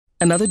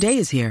Another day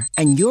is here,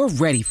 and you're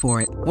ready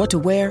for it. What to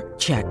wear?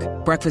 Check.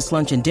 Breakfast,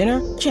 lunch, and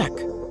dinner? Check.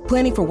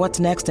 Planning for what's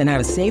next and how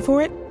to save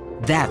for it?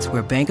 That's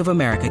where Bank of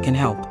America can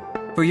help.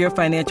 For your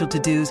financial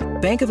to-dos,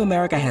 Bank of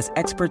America has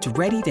experts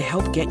ready to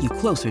help get you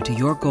closer to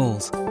your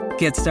goals.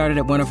 Get started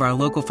at one of our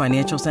local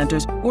financial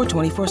centers or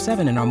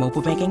 24/7 in our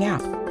mobile banking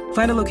app.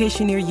 Find a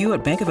location near you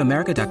at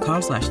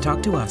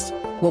bankofamerica.com/talktous.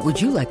 What would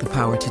you like the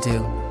power to do?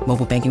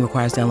 Mobile banking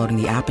requires downloading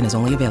the app and is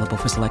only available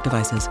for select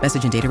devices.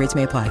 Message and data rates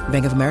may apply.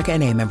 Bank of America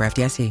N.A., member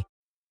FDIC.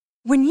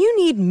 When you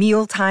need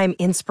mealtime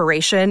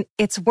inspiration,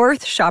 it's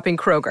worth shopping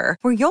Kroger,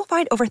 where you'll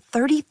find over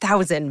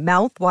 30,000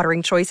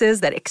 mouth-watering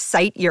choices that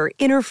excite your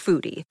inner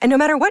foodie. And no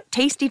matter what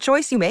tasty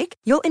choice you make,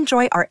 you'll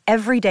enjoy our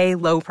everyday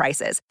low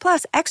prices,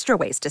 plus extra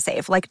ways to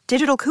save, like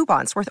digital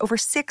coupons worth over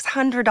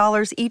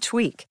 $600 each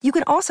week. You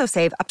can also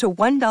save up to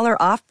 $1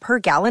 off per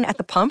gallon at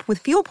the pump with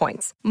fuel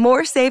points.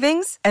 More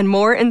savings and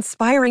more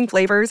inspiring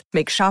flavors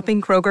make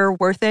shopping Kroger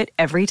worth it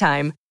every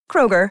time.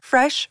 Kroger,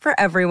 fresh for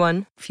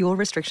everyone. Fuel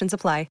restrictions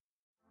apply.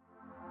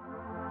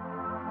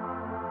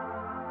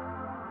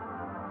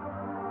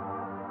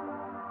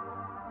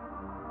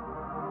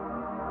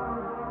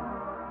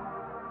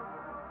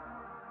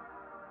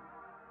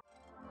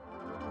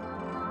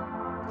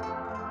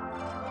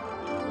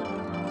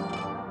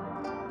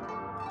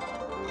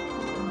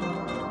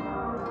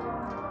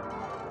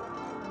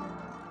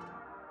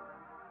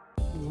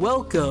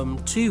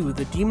 Welcome to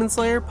the Demon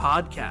Slayer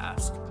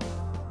podcast.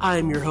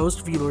 I'm your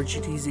host,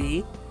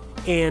 VLordGTZ,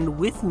 and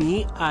with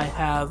me I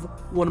have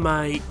one of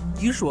my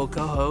usual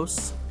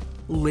co-hosts,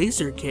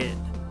 Laser Kid.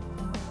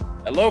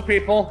 Hello,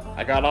 people.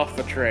 I got off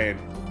the train.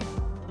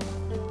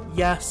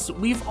 Yes,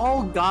 we've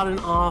all gotten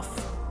off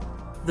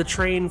the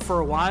train for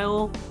a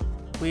while.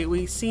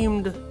 We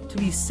seemed to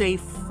be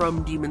safe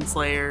from Demon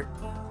Slayer,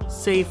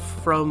 safe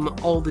from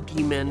all the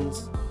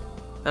demons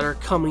that are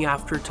coming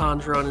after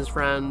Tanjiro and his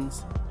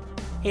friends.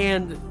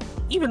 And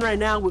even right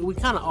now, we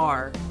kind of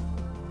are.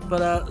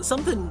 But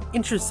something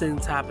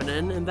interesting's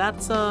happening, and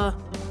that's the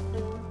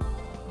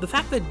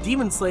fact that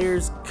Demon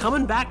Slayer's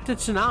coming back to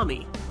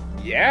Toonami.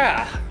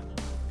 Yeah.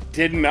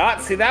 Did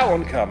not see that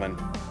one coming.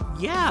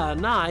 Yeah,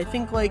 I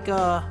think like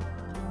a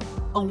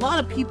lot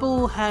of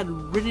people had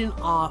written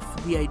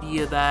off the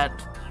idea that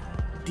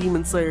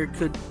Demon Slayer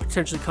could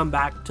potentially come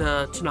back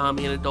to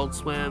Toonami and Adult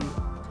Swim,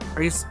 or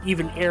I guess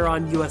even air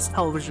on US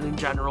television in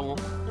general.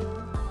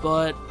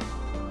 But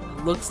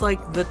looks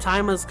like the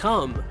time has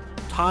come.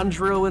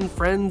 Tanjiro and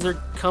friends are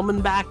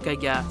coming back, I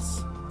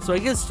guess. So I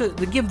guess to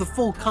give the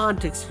full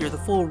context here, the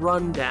full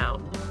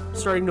rundown,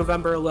 starting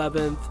November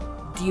 11th,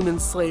 Demon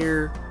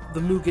Slayer, the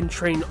Mugen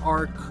Train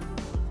arc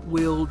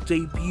will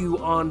debut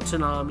on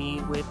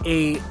Toonami with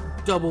a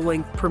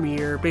double-length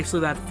premiere, basically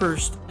that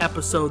first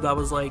episode that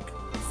was like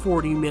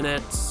 40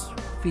 minutes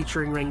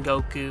featuring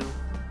Rengoku.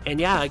 And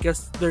yeah, I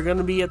guess they're going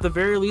to be at the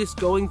very least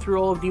going through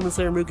all of Demon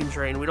Slayer Mugen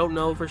Train. We don't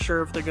know for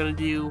sure if they're going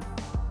to do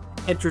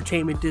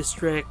Entertainment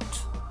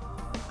District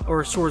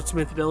or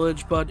Swordsmith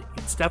Village, but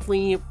it's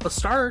definitely a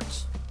start.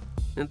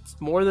 It's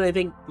more than I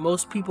think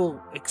most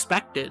people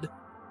expected.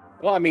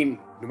 Well, I mean,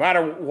 no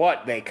matter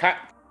what,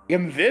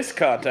 in this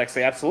context,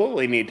 they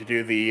absolutely need to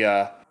do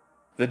the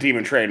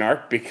Demon Train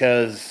arc,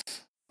 because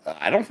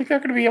I don't think they're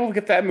going to be able to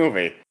get that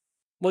movie.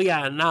 Well,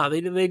 yeah,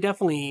 they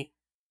definitely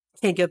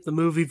can't get the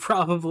movie,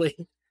 probably.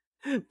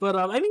 But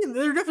I mean,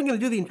 they're definitely going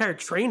to do the entire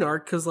train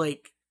arc, because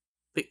like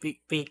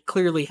they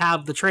clearly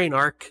have the train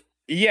arc.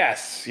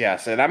 Yes,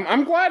 and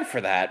I'm glad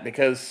for that,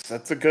 because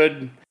that's a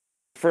good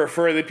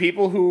for the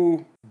people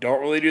who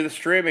don't really do the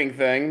streaming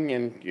thing,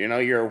 and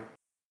you're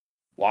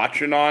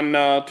watching on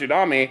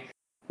Toonami.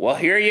 Well,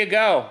 here you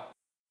go.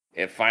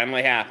 It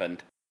finally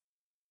happened.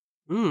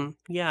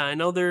 Yeah, I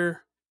know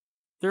there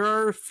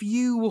are a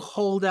few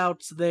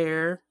holdouts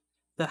there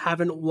that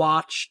haven't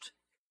watched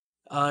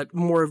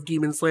more of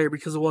Demon Slayer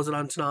because it wasn't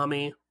on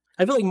Toonami.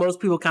 I feel like most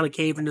people kind of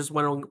caved and just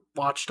went and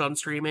watched on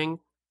streaming.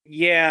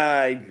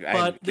 Yeah,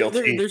 but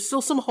there's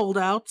still some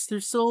holdouts.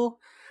 There's still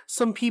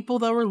some people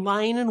that were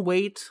lying in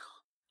wait,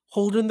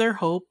 holding their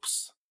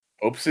hopes.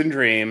 Hopes and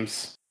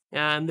dreams.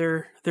 And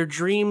their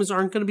dreams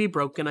aren't going to be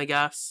broken, I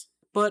guess.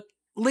 But,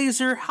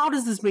 Laser, how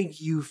does this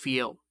make you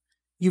feel?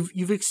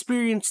 You've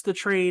experienced the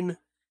train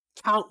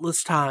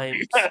countless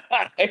times.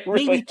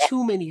 Really maybe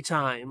too many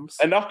times.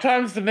 Enough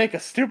times to make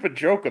a stupid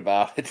joke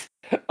about it.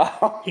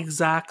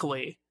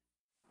 Exactly.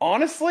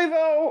 Honestly,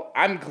 though,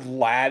 I'm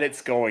glad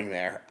it's going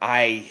there.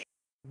 I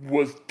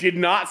did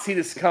not see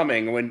this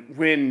coming.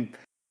 When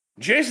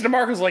Jason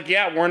DeMarco was like,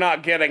 yeah, we're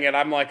not getting it,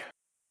 I'm like,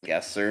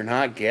 guess they're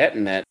not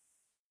getting it.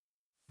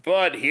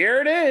 But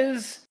here it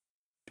is.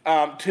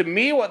 To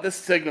me, what this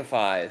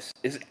signifies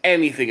is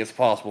anything is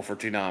possible for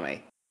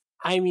Toonami.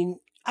 I mean,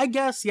 I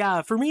guess,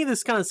 yeah. For me,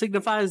 this kind of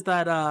signifies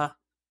that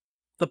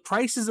the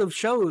prices of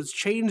shows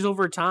change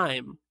over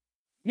time.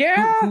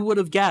 Yeah? Who would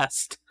have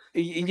guessed?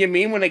 You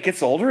mean when it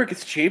gets older, it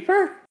gets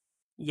cheaper?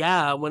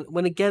 Yeah,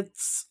 when it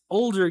gets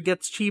older, it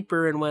gets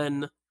cheaper, and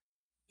when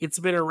it's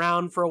been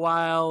around for a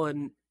while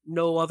and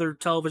no other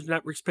television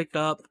networks pick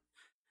up,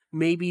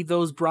 maybe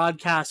those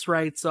broadcast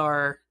rights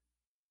are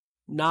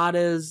not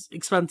as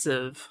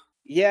expensive.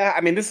 Yeah,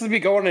 I mean, this is me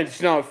going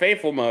into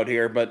faithful mode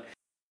here, but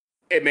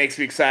it makes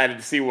me excited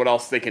to see what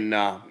else they can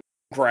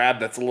grab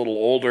that's a little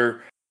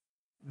older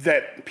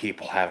that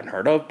people haven't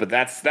heard of. But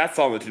that's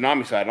on the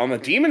Toonami side. On the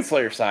Demon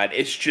Slayer side,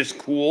 it's just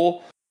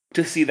cool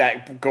to see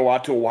that go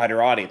out to a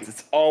wider audience.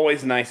 It's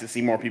always nice to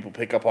see more people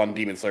pick up on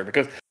Demon Slayer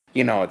because,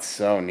 it's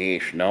so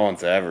niche. No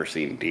one's ever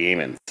seen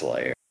Demon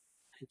Slayer.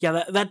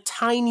 Yeah, that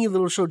tiny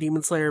little show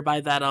Demon Slayer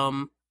by that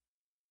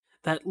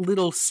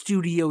little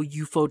studio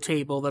UFO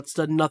table that's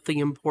done nothing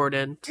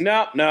important.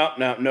 No.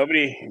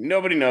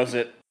 Nobody knows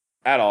it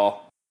at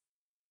all.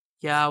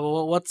 Yeah,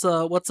 well, what's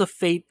a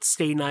Fate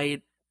Stay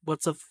Night?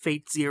 What's a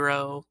Fate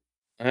Zero?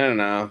 I don't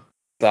know.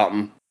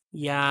 Something.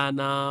 Yeah,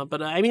 nah.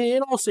 But I mean,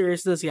 in all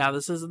seriousness, yeah,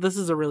 this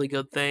is a really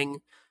good thing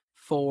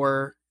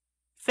for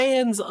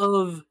fans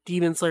of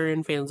Demon Slayer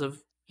and fans of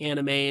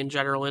anime in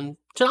general, and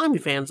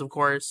Toonami fans, of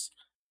course.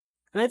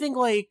 And I think,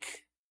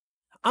 like,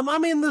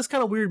 I'm in this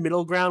kind of weird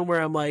middle ground where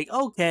I'm like,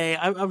 okay,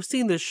 I've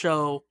seen this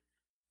show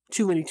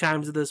too many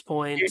times at this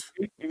point.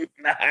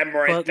 I'm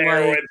right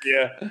there with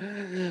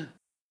you.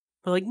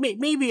 But, like,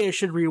 maybe I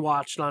should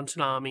rewatch it on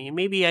Toonami.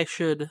 Maybe I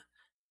should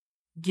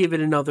give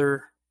it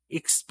another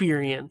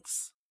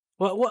experience.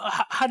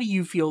 How do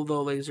you feel,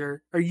 though,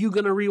 Laser? Are you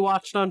going to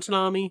rewatch it on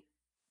Toonami?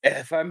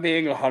 If I'm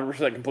being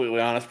 100% completely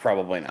honest,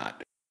 probably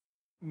not.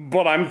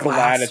 But I'm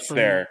glad it's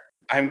there.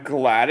 I'm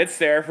glad it's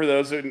there for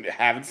those who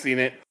haven't seen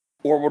it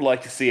or would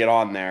like to see it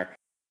on there.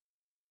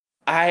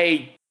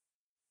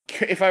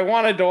 If I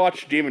wanted to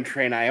watch Demon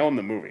Train, I own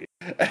the movie.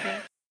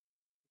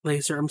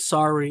 Laser, I'm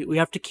sorry. We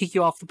have to kick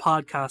you off the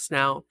podcast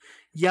now.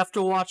 You have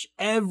to watch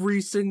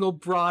every single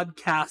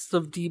broadcast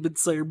of Demon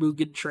Slayer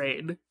Mugen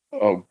Train.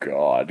 Oh,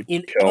 God.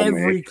 In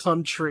every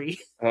country.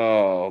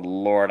 Oh,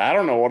 Lord. I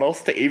don't know what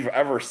else to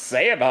ever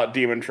say about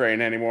Demon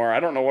Train anymore.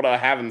 I don't know what I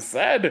haven't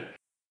said.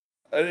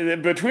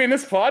 Between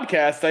this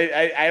podcast,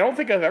 I don't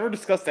think I've ever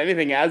discussed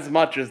anything as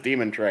much as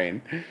Demon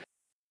Train.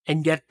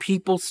 And yet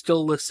people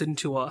still listen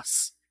to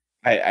us.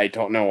 I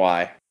don't know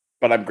why,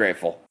 but I'm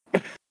grateful.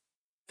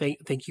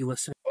 Thank you,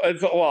 listener.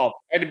 Well,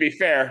 and to be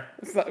fair,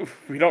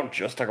 we don't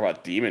just talk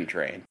about Demon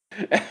Train.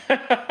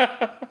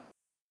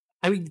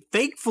 I mean,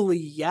 thankfully,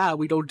 yeah,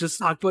 we don't just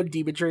talk about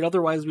Demon Train,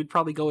 otherwise we'd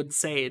probably go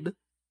insane.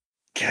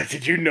 Yeah,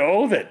 did you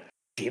know that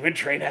Demon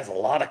Train has a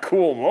lot of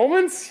cool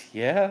moments?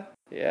 Yeah,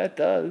 it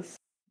does.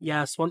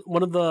 Yes,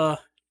 one of the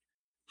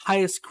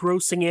highest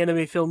grossing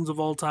anime films of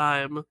all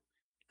time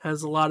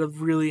has a lot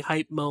of really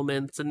hype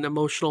moments and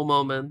emotional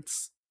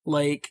moments.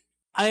 Like,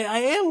 I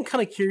am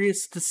kind of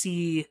curious to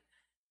see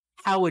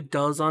how it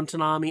does on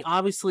Toonami.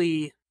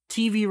 Obviously,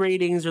 TV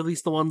ratings, or at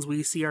least the ones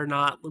we see, are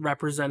not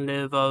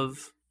representative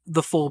of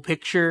the full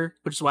picture,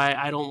 which is why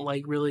I don't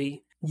like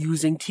really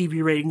using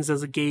TV ratings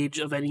as a gauge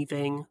of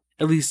anything,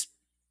 at least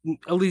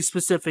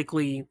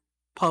specifically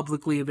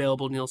publicly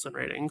available Nielsen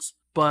ratings.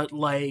 But,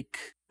 like,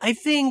 I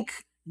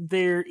think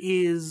there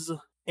is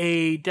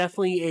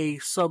definitely a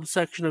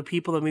subsection of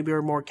people that maybe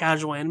are more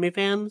casual anime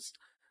fans.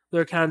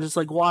 They're kind of just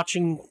like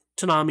watching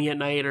Toonami at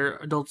night or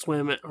Adult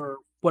Swim or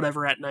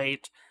whatever at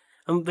night.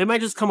 They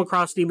might just come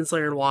across Demon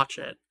Slayer and watch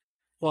it.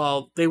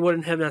 Well, they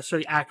wouldn't have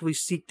necessarily actively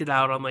seeked it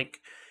out on like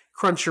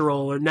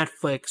Crunchyroll or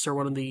Netflix or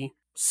one of the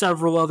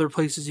several other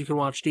places you can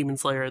watch Demon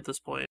Slayer at this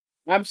point.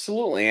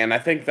 Absolutely, and I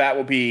think that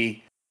will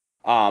be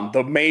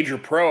the major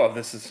pro of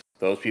this is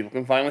those people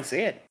can finally see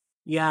it.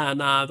 Yeah,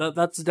 nah,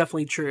 that's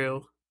definitely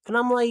true. And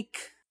I'm like,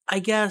 I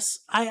guess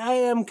I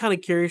am kind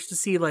of curious to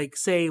see, like,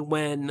 say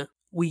when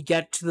we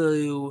get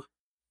to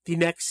the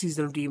next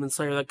season of Demon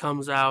Slayer that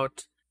comes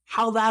out,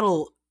 how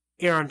that'll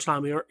air on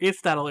Toonami, or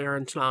if that'll air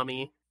on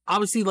Toonami.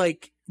 Obviously,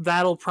 like,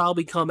 that'll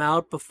probably come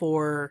out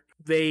before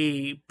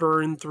they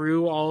burn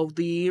through all of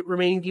the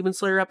remaining Demon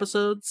Slayer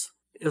episodes,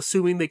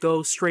 assuming they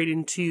go straight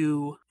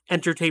into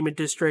Entertainment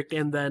District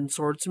and then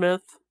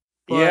Swordsmith.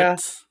 But yeah.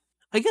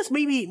 I guess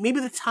maybe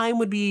the time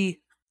would be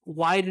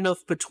wide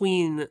enough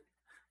between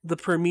the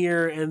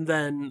premiere and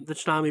then the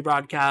Toonami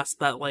broadcast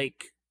that,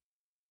 like,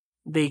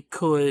 they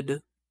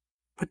could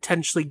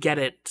potentially get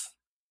it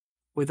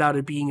without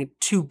it being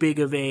too big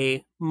of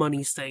a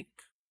money sink.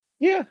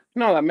 Yeah,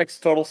 no, that makes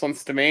total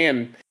sense to me,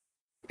 and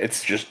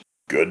it's just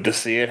good to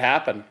see it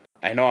happen.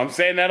 I know I'm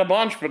saying that a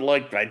bunch, but,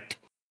 like,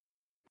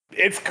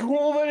 it's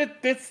cool that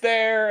it's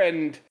there,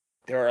 and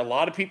there are a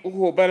lot of people who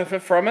will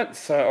benefit from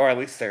it, or at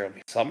least there will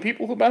be some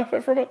people who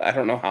benefit from it. I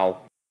don't know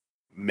how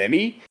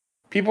many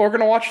people are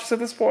going to watch this at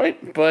this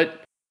point,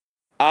 but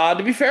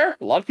to be fair,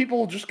 a lot of people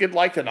will just get,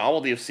 like, the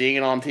novelty of seeing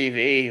it on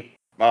TV.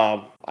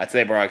 I'd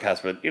say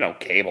broadcast, but,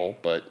 cable,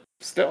 but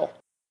still.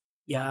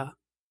 Yeah.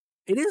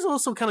 It is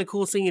also kind of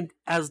cool seeing it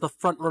as the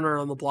front runner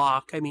on the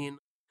block. I mean,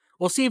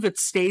 we'll see if it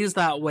stays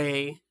that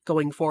way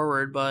going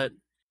forward, but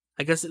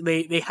I guess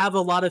they have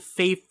a lot of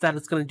faith that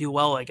it's going to do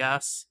well, I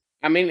guess.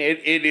 I mean,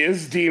 it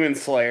is Demon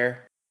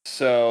Slayer,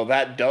 so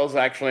that does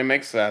actually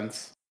make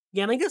sense.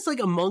 Yeah, and I guess, like,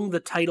 among the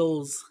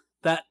titles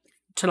that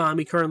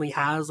Toonami currently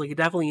has, like, it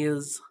definitely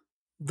is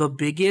the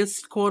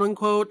biggest,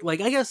 quote-unquote.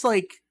 Like, I guess,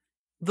 like,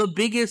 the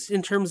biggest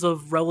in terms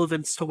of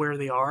relevance to where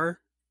they are.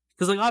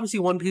 Because, like, obviously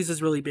One Piece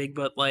is really big,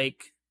 but,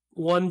 like,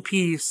 One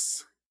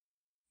Piece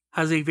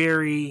has a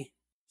very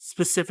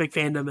specific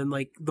fandom, and,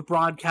 like, the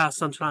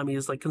broadcast on Toonami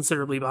is, like,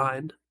 considerably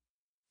behind.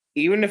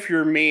 Even if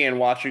you're me and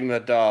watching the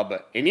dub,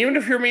 and even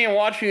if you're me and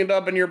watching the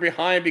dub and you're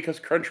behind because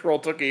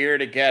Crunchyroll took a year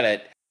to get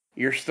it,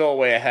 you're still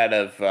way ahead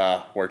of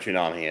where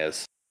Toonami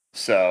is.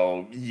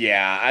 So,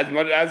 yeah, as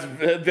much as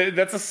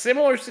that's a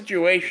similar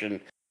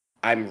situation,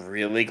 I'm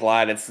really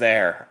glad it's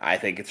there. I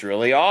think it's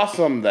really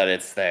awesome that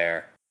it's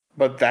there.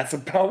 But that's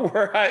about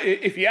where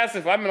if you ask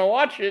if I'm going to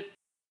watch it,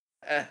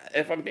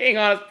 if I'm being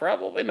honest,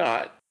 probably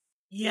not.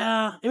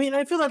 Yeah, I mean,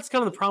 I feel that's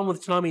kind of the problem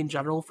with Toonami in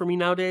general for me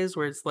nowadays,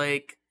 where it's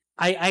like,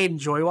 I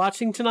enjoy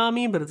watching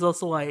Toonami, but it's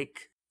also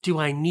like, do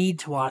I need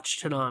to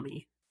watch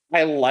Toonami?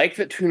 I like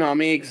that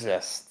Toonami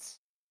exists.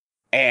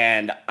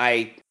 And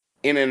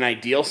in an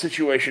ideal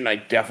situation, I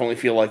definitely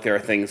feel like there are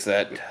things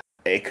that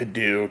it could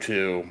do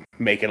to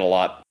make it a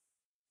lot,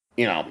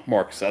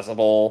 more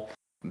accessible,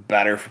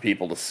 better for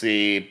people to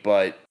see.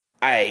 But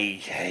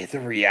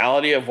the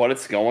reality of what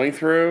it's going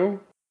through,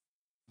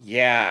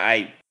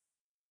 yeah,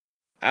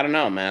 I don't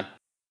know, man.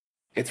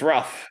 It's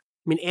rough.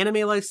 I mean,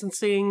 anime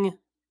licensing,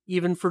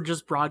 even for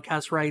just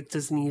broadcast rights,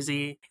 isn't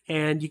easy,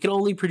 and you can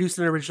only produce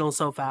an original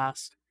so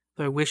fast.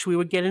 But I wish we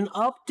would get an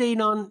update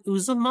on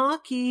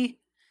Uzumaki.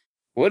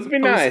 Would be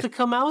Supposed nice to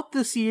come out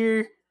this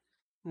year.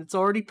 It's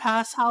already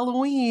past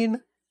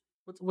Halloween.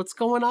 What's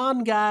going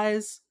on,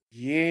 guys?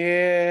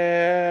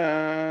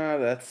 Yeah,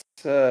 that's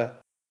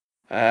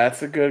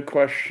a good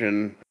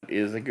question.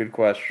 Is a good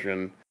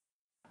question.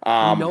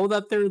 I know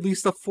that they're at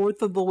least a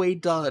fourth of the way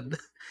done,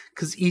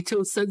 because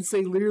Ito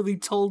Sensei literally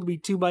told me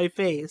to my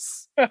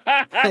face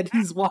that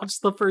he's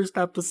watched the first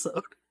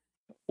episode.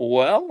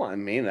 Well, I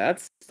mean,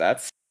 that's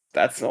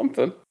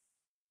something.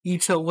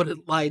 Ito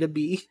wouldn't lie to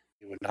me.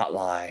 He would not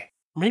lie.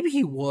 Maybe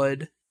he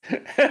would.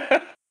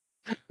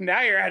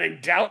 Now you're adding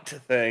doubt to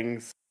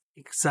things.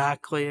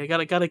 Exactly.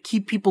 I gotta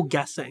keep people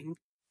guessing.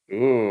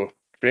 Ooh,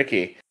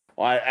 tricky.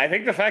 Well, I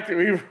think the fact that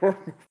we were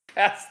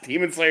past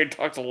Demon Slayer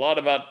talks a lot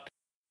about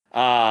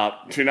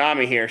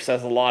Toonami here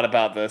says a lot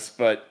about this.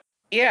 But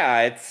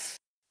yeah,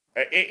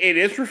 it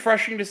is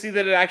refreshing to see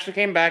that it actually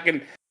came back,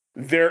 and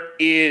there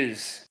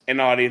is an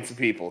audience of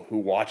people who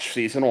watched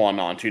season 1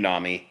 on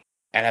Toonami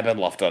and have been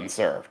left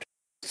unserved.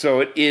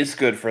 So it is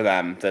good for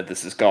them that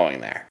this is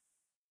going there.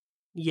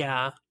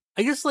 Yeah.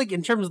 I guess, like,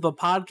 in terms of the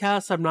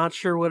podcast, I'm not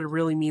sure what it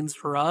really means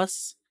for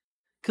us.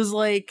 Because,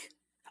 like,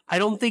 I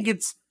don't think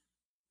it's,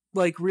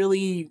 like,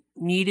 really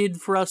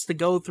needed for us to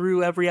go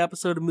through every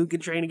episode of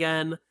Mugen Train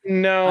again.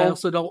 No. I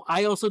also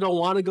don't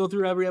want to go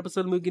through every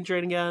episode of Mugen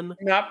Train again.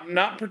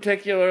 Not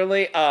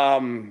particularly. I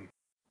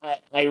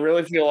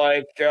really feel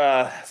like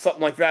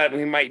something like that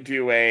we might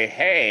do a,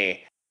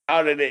 hey,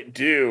 how did it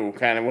do,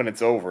 kind of when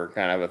it's over,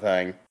 kind of a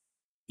thing.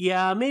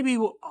 Yeah, maybe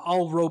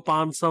I'll rope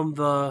on some of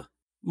the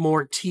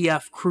more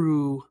TF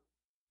crew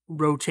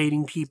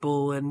rotating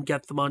people and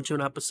get them onto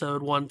an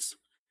episode once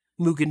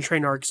Mugen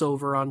Train arc's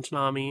over on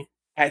Toonami.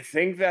 I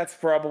think that's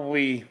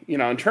probably,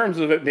 in terms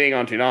of it being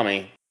on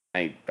Toonami,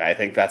 I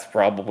think that's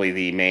probably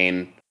the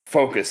main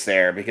focus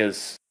there,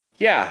 because,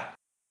 yeah,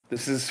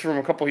 this is from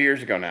a couple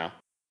years ago now.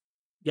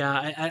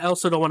 Yeah, I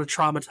also don't want to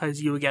traumatize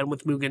you again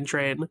with Mugen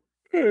Train.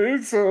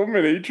 There's so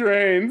many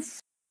trains.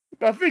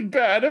 Nothing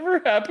bad ever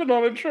happened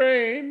on a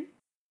train.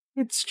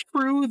 It's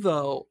true,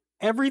 though.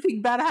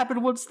 Everything bad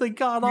happened once they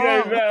got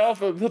off. Yeah,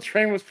 also, the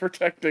train was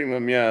protecting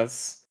them,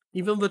 yes.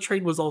 Even though the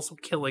train was also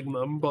killing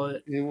them,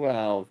 but...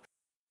 Well,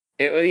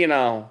 it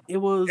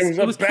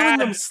was killing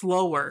them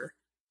slower.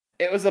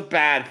 It was a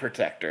bad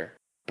protector,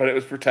 but it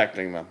was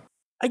protecting them.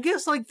 I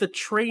guess, like, the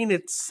train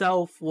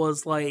itself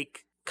was,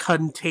 like,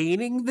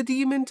 containing the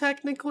demon,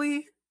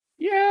 technically.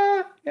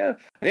 Yeah.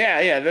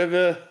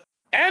 The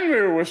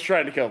Anmu was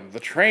trying to kill them. The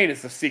train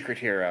is the secret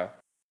hero.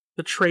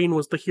 The train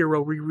was the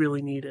hero we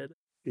really needed.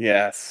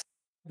 Yes.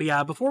 But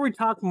yeah, before we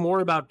talk more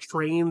about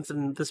trains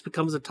and this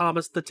becomes a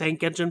Thomas the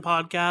Tank Engine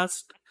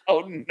podcast...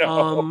 Oh,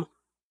 no.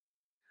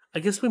 I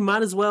guess we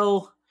might as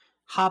well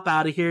hop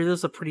out of here. This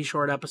is a pretty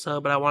short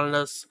episode, but I wanted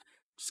us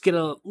just get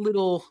a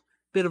little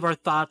bit of our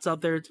thoughts out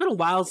there. It's been a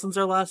while since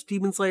our last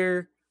Demon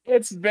Slayer.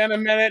 It's been a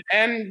minute,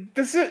 and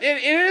it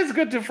is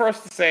good for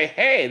us to say,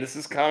 hey, this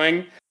is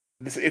coming.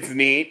 It's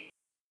neat.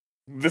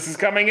 This is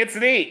coming, it's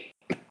neat.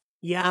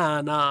 Yeah,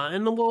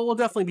 and we'll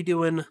definitely be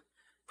doing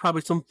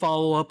probably some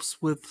follow-ups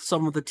with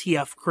some of the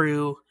TF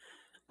crew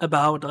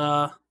about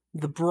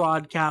the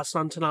broadcast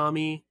on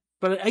Toonami.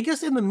 But I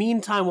guess in the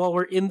meantime, while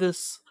we're in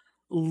this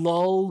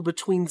lull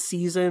between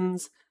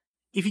seasons,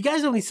 if you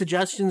guys have any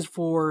suggestions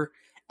for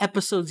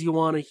episodes you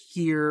want to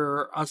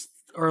hear us,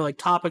 or like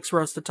topics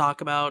for us to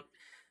talk about,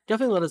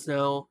 definitely let us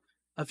know.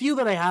 A few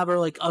that I have are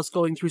like us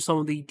going through some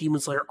of the Demon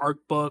Slayer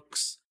art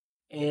books,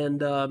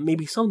 and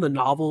maybe some of the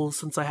novels,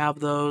 since I have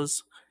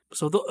those.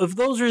 So if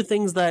those are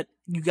things that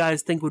you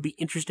guys think would be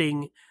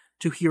interesting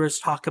to hear us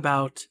talk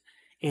about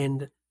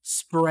and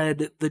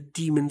spread the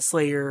Demon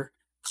Slayer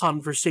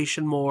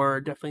conversation more,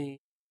 definitely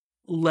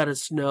let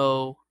us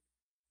know.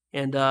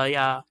 And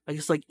I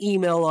guess like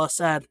email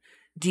us at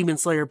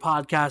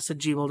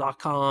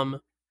demonslayerpodcast@gmail.com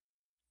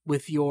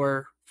with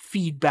your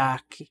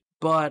feedback.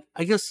 But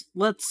I guess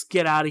let's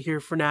get out of here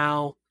for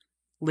now.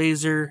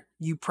 Laser,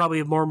 you probably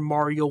have more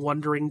Mario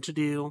Wondering to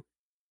do.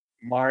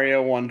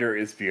 Mario Wonder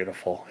is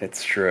beautiful.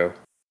 It's true.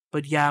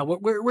 But yeah,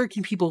 where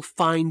can people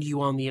find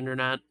you on the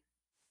internet?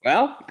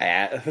 Well,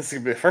 this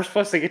is the first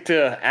place I get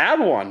to add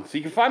one. So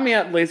you can find me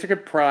at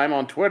LaserKid Prime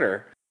on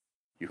Twitter.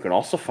 You can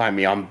also find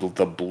me on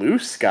the Blue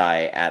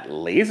Sky at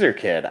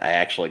LaserKid. I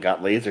actually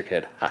got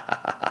LaserKid.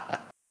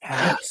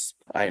 Yes.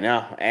 I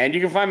know. And you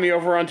can find me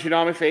over on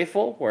Toonami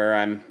Faithful, where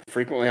I'm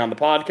frequently on the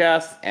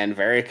podcast and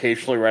very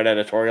occasionally write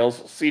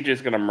editorials.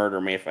 CJ's going to murder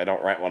me if I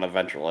don't write one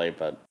eventually,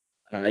 but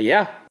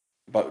yeah.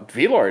 But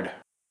VLord,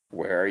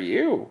 where are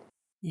you?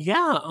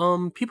 Yeah,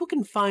 people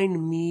can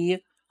find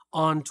me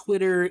on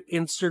Twitter,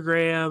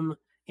 Instagram,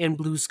 and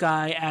Blue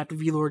Sky at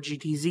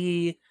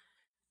VLordGTZ.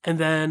 And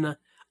then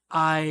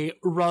I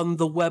run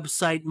the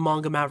website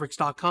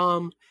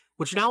MangaMavericks.com,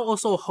 which now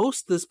also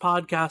hosts this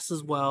podcast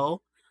as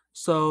well.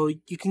 So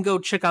you can go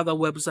check out that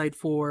website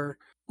for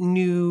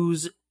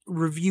news,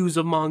 reviews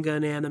of manga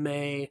and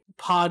anime,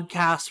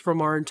 podcasts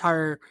from our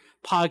entire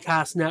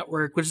podcast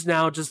network, which is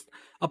now just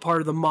a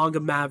part of the Manga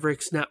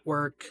Mavericks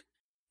network,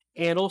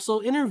 and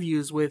also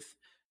interviews with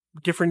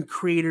different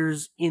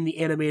creators in the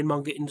anime and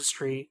manga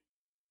industry.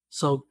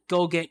 So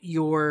go get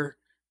your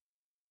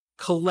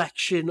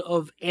collection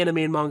of anime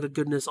and manga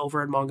goodness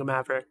over at Manga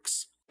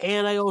Mavericks.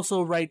 And I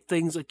also write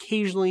things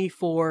occasionally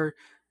for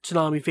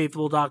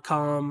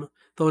ToonamiFaithful.com,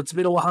 though it's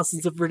been a while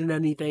since I've written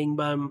anything,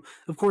 but I'm,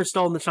 of course,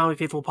 still on the Toonami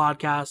Faithful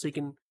podcast, so you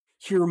can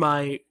hear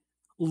my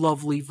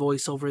lovely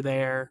voice over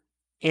there.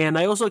 And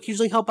I also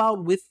occasionally help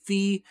out with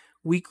the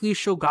weekly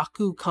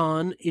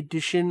Shogakukan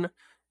edition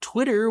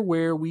Twitter,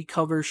 where we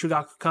cover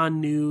Shogakukan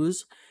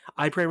news.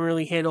 I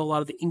primarily handle a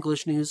lot of the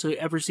English news, so if you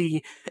ever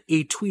see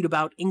a tweet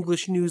about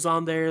English news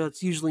on there,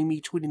 that's usually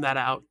me tweeting that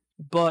out.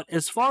 But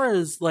as far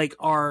as like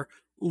our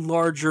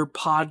larger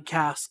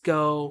podcasts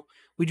go,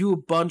 we do a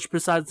bunch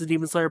besides the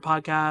Demon Slayer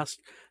podcast.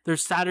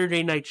 There's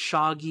Saturday Night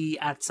Shoggy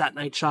at Sat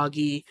Night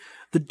Shoggy,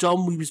 the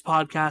Dumb Weebs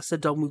podcast at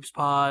Dumb Weebs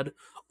Pod,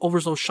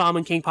 Oversoul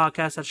Shaman King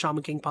podcast at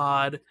Shaman King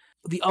Pod,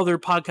 the other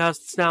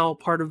podcasts now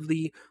part of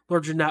the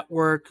larger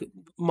network,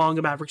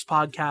 Manga Mavericks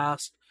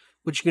podcast,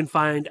 which you can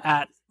find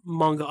at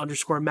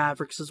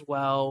manga_mavericks as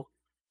well.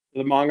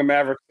 The Manga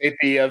Mavericks ate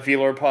the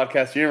VLord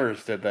podcast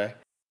universe, did they?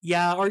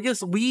 Yeah, or I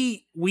guess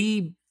we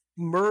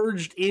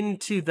merged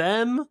into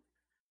them,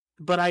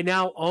 but I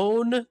now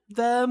own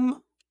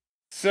them.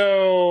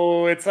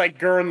 So it's like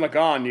Gurren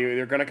Lagann,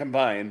 they're going to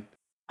combine.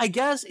 I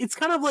guess it's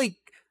kind of like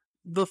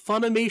the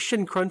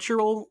Funimation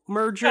Crunchyroll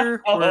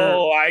merger.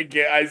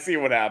 I see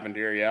what happened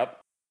here, yep.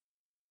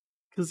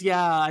 Because,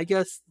 yeah, I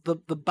guess the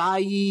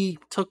Bai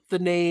took the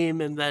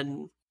name and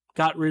then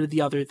got rid of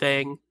the other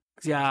thing.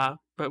 Yeah,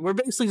 but we're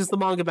basically just the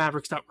Manga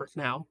Mavericks network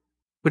now,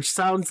 which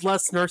sounds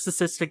less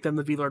narcissistic than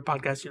the VLord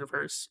podcast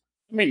universe.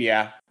 I mean,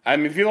 yeah. I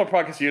mean, VLord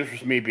podcast universe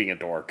was me being a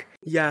dork.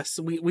 Yes,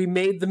 we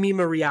made the meme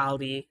a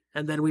reality,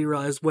 and then we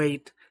realized,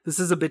 wait, this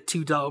is a bit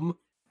too dumb.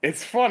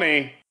 It's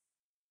funny,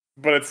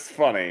 but it's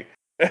funny.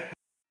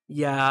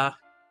 Yeah.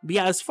 But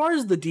yeah, as far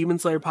as the Demon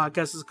Slayer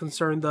podcast is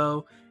concerned,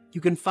 though,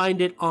 you can find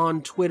it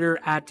on Twitter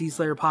at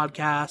DSlayer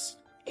Podcast,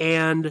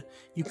 and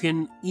you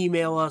can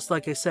email us,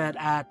 like I said,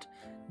 at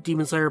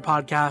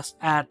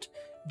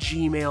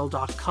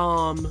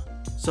demonslayerpodcast@gmail.com.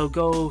 So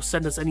go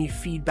send us any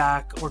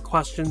feedback or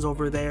questions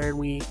over there, and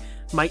we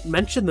might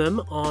mention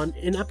them on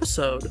an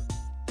episode.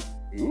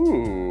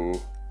 Ooh.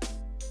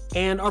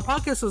 And our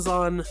podcast is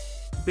on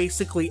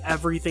basically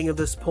everything at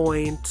this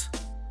point.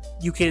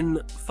 You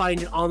can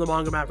find it on the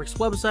Manga Mavericks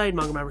website,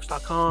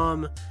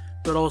 mangamavericks.com,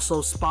 but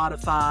also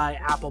Spotify,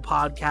 Apple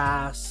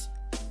Podcasts,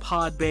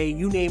 Podbay,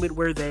 you name it,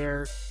 we're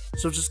there.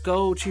 So just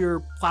go to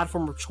your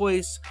platform of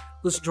choice,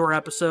 listen to our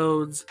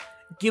episodes,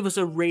 give us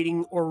a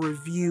rating or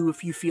review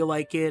if you feel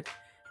like it,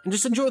 and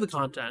just enjoy the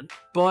content.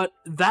 But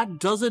that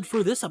does it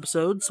for this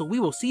episode, so we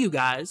will see you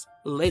guys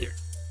later.